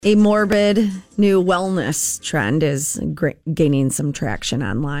A morbid new wellness trend is gaining some traction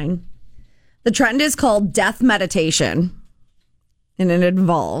online. The trend is called death meditation, and it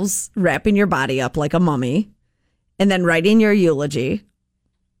involves wrapping your body up like a mummy and then writing your eulogy.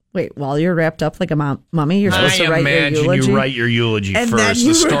 Wait, while you're wrapped up like a mummy, you're supposed to write your eulogy? I imagine you write your eulogy and first.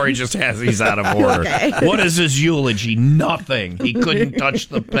 The story just has these out of order. Okay. What is his eulogy? Nothing. He couldn't touch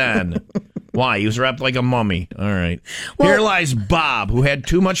the pen. Why? He was wrapped like a mummy. All right. Well, here lies Bob, who had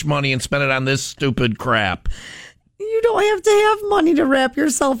too much money and spent it on this stupid crap. You don't have to have money to wrap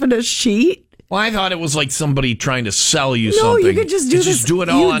yourself in a sheet. Well, I thought it was like somebody trying to sell you no, something. No, you could just do this. Just do it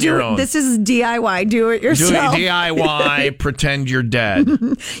all on your own. This is DIY. Do it yourself. Do it DIY. Pretend you're dead.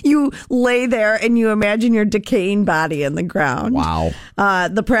 You lay there and you imagine your decaying body in the ground. Wow.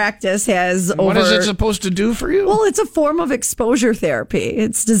 The practice has What is it supposed to do for you? Well, it's a form of exposure therapy.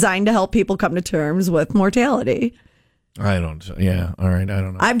 It's designed to help people come to terms with mortality. I don't. Yeah. All right. I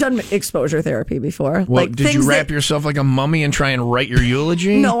don't know. I've done exposure therapy before. Well, did you wrap yourself like a mummy and try and write your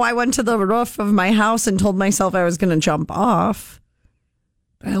eulogy? No, I went to the roof of my house and told myself I was going to jump off.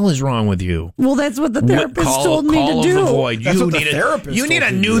 The hell is wrong with you? Well, that's what the therapist told me to do. Call of the void. You need a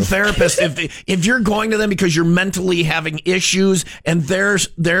new therapist if you're going to them because you're mentally having issues, and their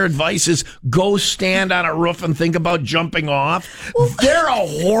advice is go stand on a roof and think about jumping off. Well, they're a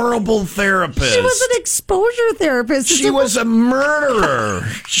horrible therapist. She was an exposure therapist. She was a murderer.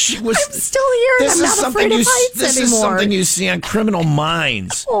 She was. I'm still here. And I'm not afraid of heights This anymore. is something you see on Criminal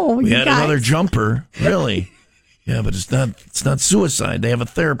Minds. Oh, we had guys. another jumper. Really. Yeah, but it's not suicide. They have a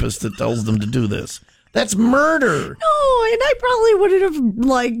therapist that tells them to do this. That's murder. No, and I probably wouldn't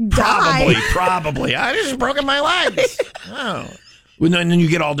have died. Probably. I just broken my legs. Oh. Well, then you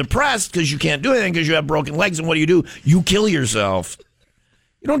get all depressed because you can't do anything because you have broken legs. And what do? You kill yourself.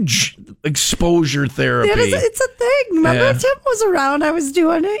 You don't exposure therapy. It's a thing. Remember, Tim was around. I was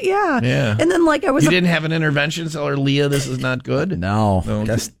doing it. Yeah. And then You didn't have an intervention. Tell her, Leah, this is not good. No.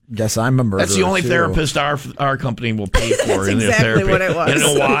 Guess I'm a murderer. That's the only too. therapist our company will pay for. That's in their exactly therapy. what it was. You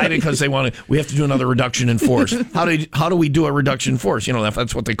know why? Because we have to do another reduction in force. How do we do a reduction in force? You know,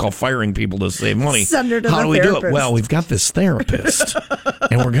 that's what they call firing people to save money. Send her to How the do we therapist. do it? Well, we've got this therapist,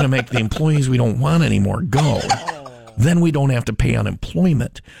 and we're going to make the employees we don't want anymore go. Then we don't have to pay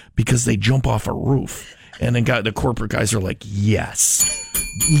unemployment because they jump off a roof. And then the corporate guys are like, yes,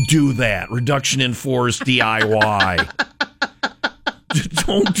 do that. Reduction in force, DIY.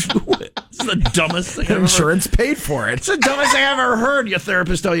 Don't do it. It's the dumbest thing I've ever Insurance paid for it. It's the dumbest thing I've ever heard. Your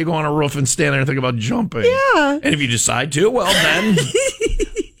therapist tell you go on a roof and stand there and think about jumping. Yeah. And if you decide to, well, then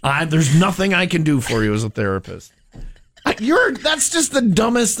there's nothing I can do for you as a therapist. That's just the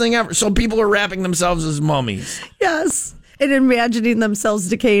dumbest thing ever. So people are wrapping themselves as mummies. Yes. And imagining themselves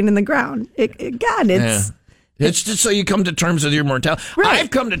decaying in the ground. It's just so you come to terms with your mortality. Right.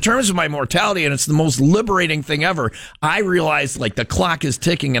 I've come to terms with my mortality, and it's the most liberating thing ever. I realize, the clock is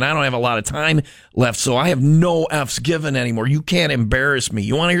ticking, and I don't have a lot of time left, so I have no F's given anymore. You can't embarrass me.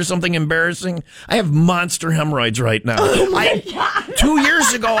 You want to hear something embarrassing? I have monster hemorrhoids right now. Oh, my God. 2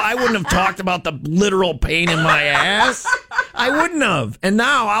 years ago, I wouldn't have talked about the literal pain in my ass. I wouldn't have. And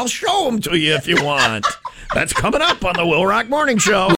now I'll show them to you if you want. That's coming up on the Will Rock Morning Show.